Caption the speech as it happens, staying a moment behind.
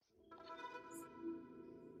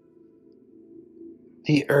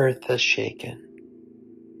The earth has shaken,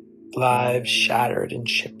 lives shattered and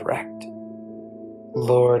shipwrecked.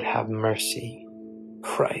 Lord, have mercy.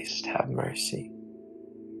 Christ, have mercy.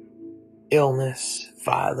 Illness,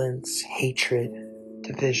 violence, hatred,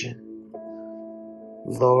 division.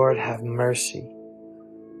 Lord, have mercy.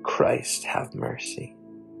 Christ, have mercy.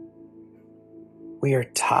 We are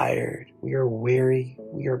tired, we are weary,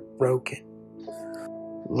 we are broken.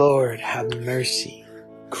 Lord, have mercy.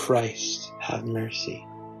 Christ, have mercy.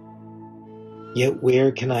 Yet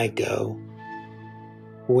where can I go?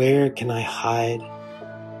 Where can I hide?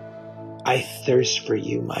 I thirst for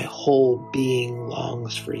you, my whole being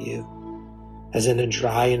longs for you, as in a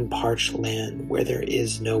dry and parched land where there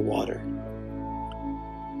is no water.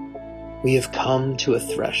 We have come to a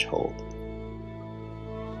threshold.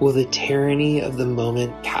 Will the tyranny of the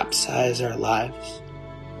moment capsize our lives,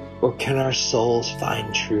 or can our souls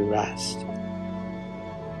find true rest?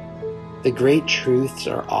 The great truths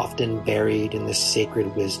are often buried in the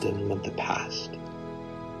sacred wisdom of the past.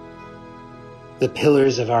 The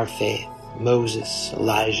pillars of our faith, Moses,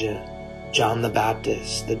 Elijah, John the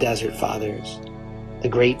Baptist, the Desert Fathers, the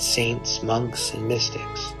great saints, monks, and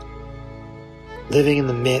mystics, living in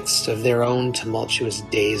the midst of their own tumultuous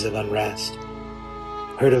days of unrest,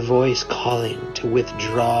 heard a voice calling to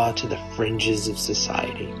withdraw to the fringes of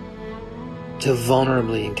society, to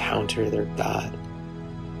vulnerably encounter their God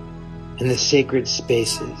in the sacred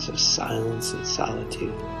spaces of silence and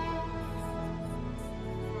solitude.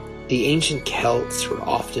 The ancient Celts were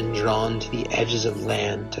often drawn to the edges of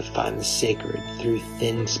land to find the sacred through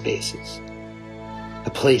thin spaces,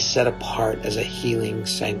 a place set apart as a healing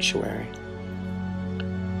sanctuary.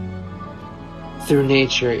 Through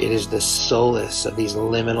nature, it is the solace of these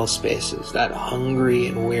liminal spaces that hungry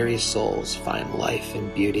and weary souls find life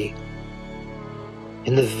and beauty.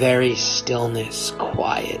 In the very stillness,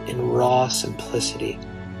 quiet, and raw simplicity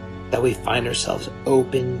that we find ourselves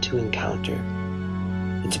open to encounter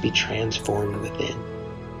and to be transformed within.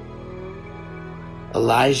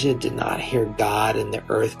 Elijah did not hear God in the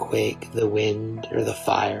earthquake, the wind, or the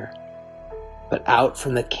fire, but out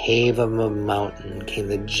from the cave of a mountain came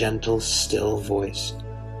the gentle, still voice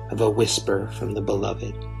of a whisper from the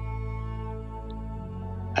beloved.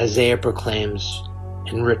 Isaiah proclaims,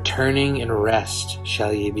 "In returning in rest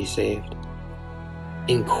shall ye be saved.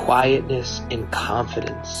 In quietness and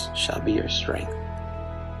confidence shall be your strength."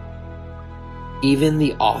 Even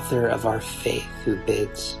the author of our faith who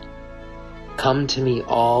bids, "Come to me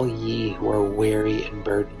all ye who are weary and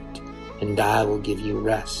burdened, and I will give you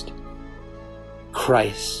rest."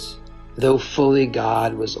 Christ, though fully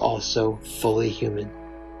God, was also fully human,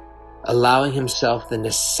 allowing himself the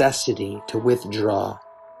necessity to withdraw,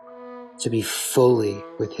 to be fully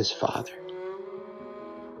with his Father.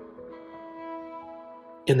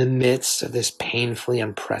 In the midst of this painfully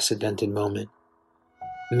unprecedented moment,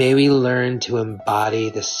 may we learn to embody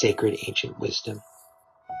the sacred ancient wisdom.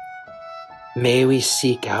 May we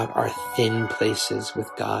seek out our thin places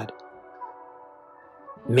with God.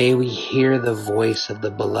 May we hear the voice of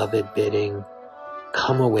the beloved bidding,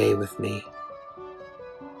 "Come away with me,"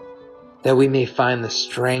 that we may find the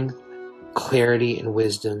strength, clarity, and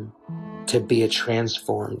wisdom to be a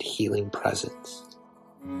transformed, healing presence.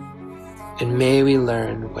 And may we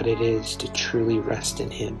learn what it is to truly rest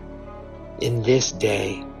in him in this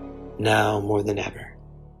day, now more than ever.